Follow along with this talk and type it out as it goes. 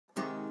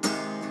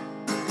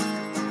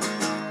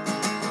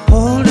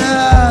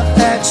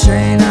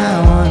train, I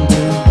want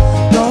to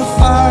go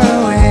far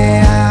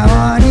away. I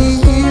want to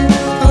hear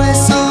the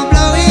whistle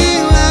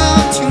blowing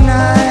loud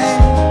tonight.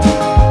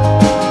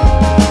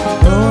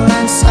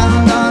 Rolling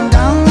sound on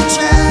down the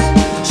track,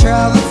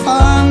 travel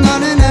far, I'm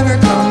gonna never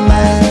come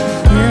back.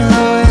 Hear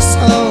the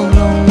whistle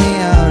blow me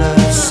out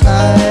of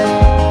sight.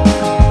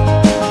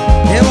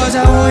 It was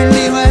a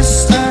windy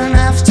western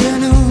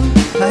afternoon.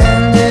 I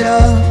ended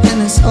up in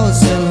this old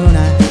saloon.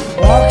 I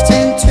walked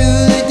into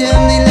the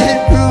dimly lit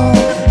room.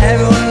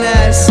 Everyone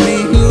asked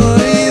me, who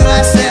are you?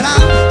 I said,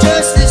 I'm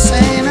just the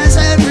same as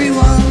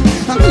everyone.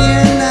 I'm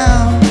here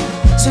now,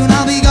 soon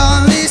I'll be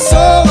gone. This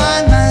old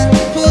white man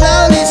pulled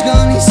out his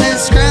gun. He said,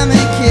 scram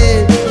it,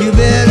 kid, you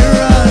better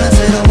run. I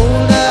said,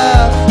 hold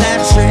up, that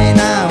train,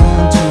 I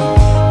want to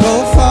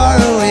go far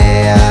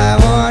away. I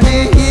want to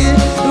hear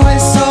the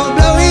whistle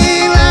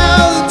blowing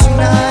loud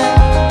tonight.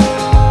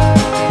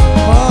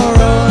 Oh,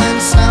 rolling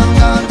sound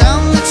on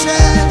down the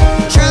track,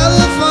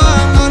 travel far,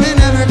 I'm gonna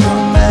never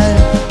come back.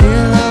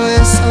 Hear the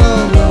whistle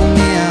blow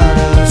me out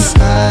of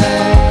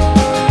sight.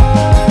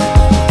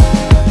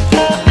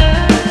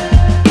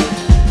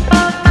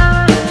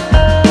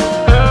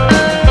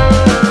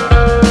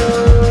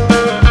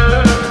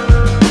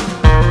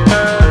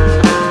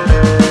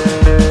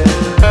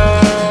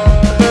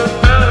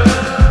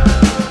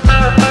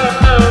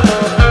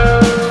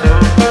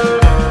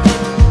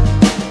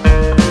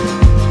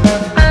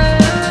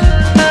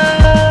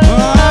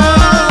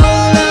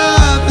 Hold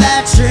up,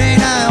 that train,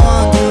 I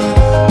want to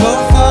go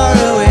far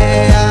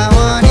away. I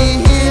want to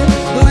hear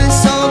the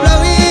whistle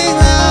blowing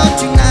loud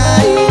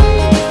tonight.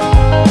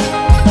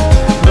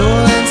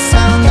 Rolling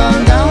sound on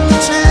down the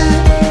track,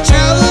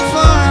 travel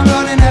far, I'm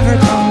gonna never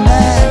come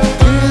back.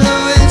 Hear the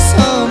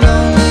whistle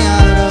blow me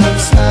out of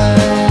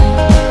sight.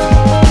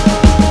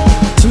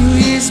 2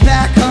 years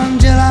back on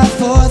July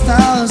 4th,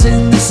 I was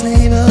in this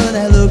neighborhood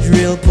that looked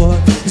real poor.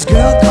 This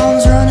girl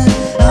comes running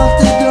out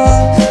the door.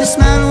 This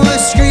man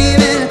was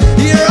screaming,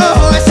 you're a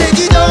whore. I said,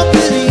 you don't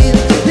believe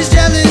his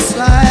jealous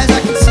lies. I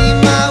can see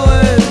my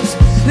words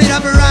lit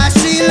up her eyes.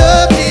 She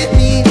looked at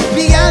me,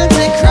 began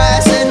to cry. I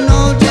said,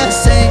 no,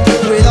 just say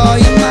with all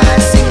your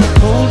might. Sing,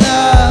 hold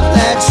up,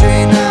 that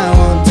train, I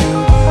want to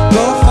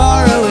go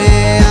far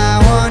away. I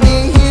want to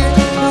hear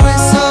the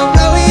whistle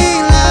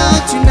blowing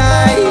loud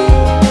tonight.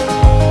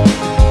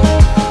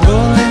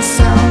 Rolling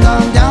sound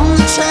on down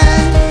the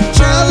track,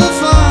 travel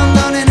far, I'm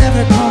gonna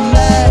never come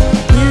back.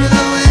 Hear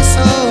the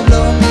whistle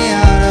blow me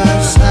out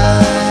of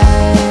sight.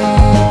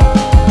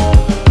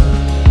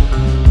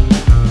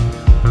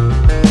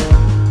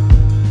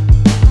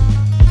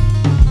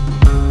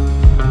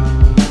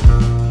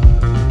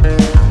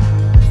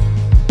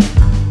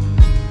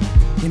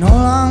 You no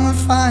longer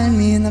find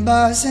me in the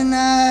bars at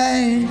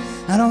night.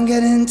 I don't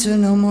get into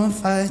no more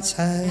fights.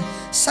 I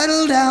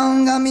settled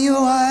down, got me a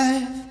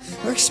wife.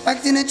 We're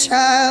expecting a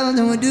child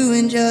and we're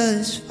doing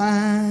just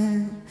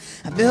fine.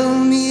 I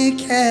built me a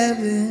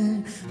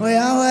cabin way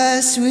out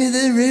west where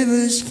the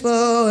rivers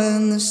flow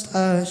and the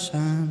stars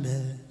shine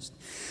best.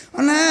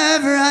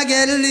 Whenever I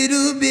get a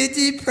little bit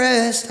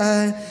depressed,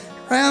 I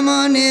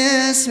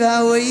reminisce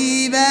about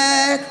way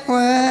back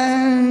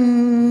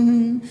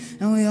when,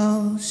 and we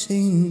all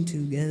sing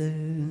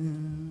together.